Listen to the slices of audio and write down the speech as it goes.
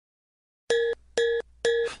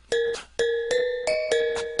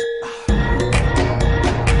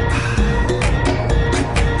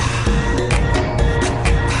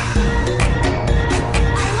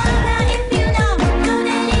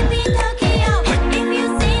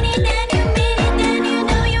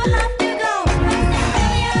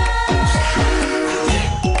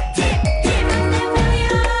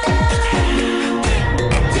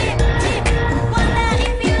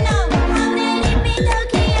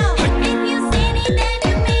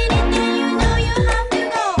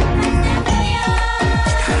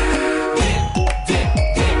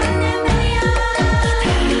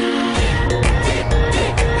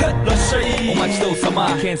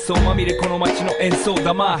争まみれこの街の演奏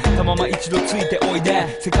玉たまま一度ついておい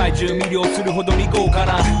で世界中魅了するほどに豪華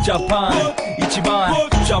なジャパン一番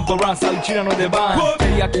ジャンプアランさうちらの出番テ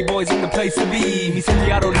リヤキボーイズ in the place to be 見せて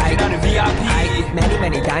やろうオリジナル VIP Many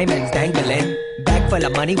many diamonds dangling Bag full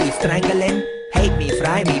of money we strangling Hate me,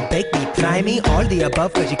 fry me, bake me, try me All the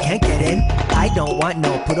above cause you can't get in I don't want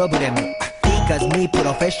no problem Because me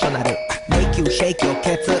professional Make you shake your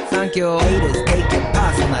cats Thank you Haters take it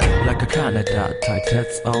personal Like a Canada type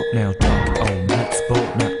that's all now talk oh let's go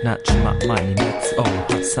not my money let's all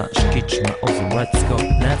hot sun shiki my ozzy let's go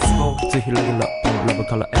ぜひレギュラーラブ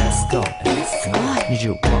から let's go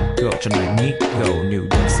 21号じゃない2号入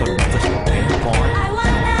力それまたひろピンポイント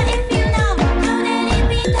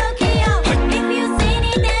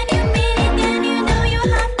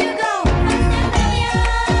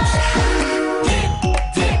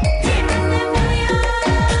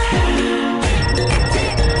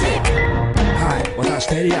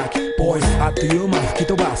テリヤキボイスあっという間吹き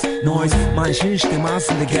飛ばすノイズ慢心してま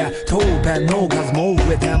すんでゲットペンの数も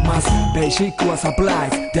増えてますベーシックはサプライ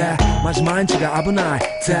ズでマジ毎日が危ない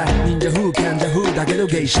ぜ忍者風賢者風だけど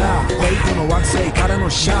ゲイシャウェイトの惑星からの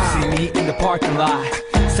シャー See me in the parking lot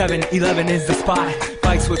 7-Eleven is the spot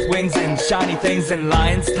Bikes with wings and shiny things and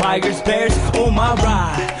lions, tigers, bears, oh my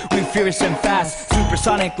ride We fierce and fast,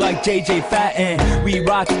 supersonic like JJ Fatten We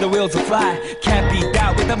ride till the wheels are flat Can't beat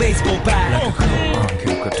that with a baseball bat Like a cool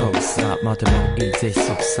anchor が飛ぶさまでもいいぜ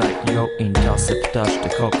即歳要インターセプターして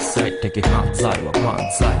国際的犯罪は万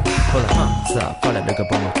歳ほらハンザー彼らが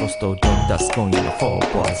ボムコストを取り出す今夜の4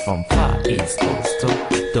 boys from far east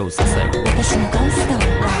coast どうせ最後私のゴースト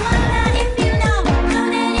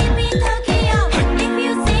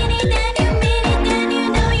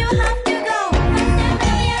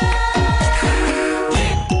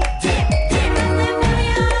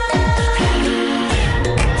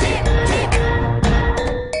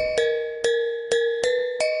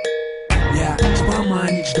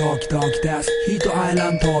毎日ドキドキですヒートアイラ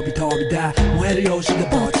ンド飛び飛びで燃える用紙で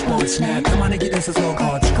ぼちぼちね玉ねぎで誘う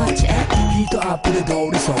こっちこっちへヒートアップで通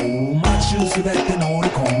りそう街中すべて乗り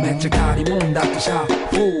込むめっちゃ借りもんだってシャ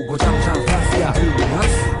ーごちゃごちゃファスヤ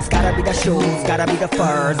It's gotta be the shoes, gotta be the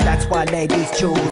furs That's why ladies choose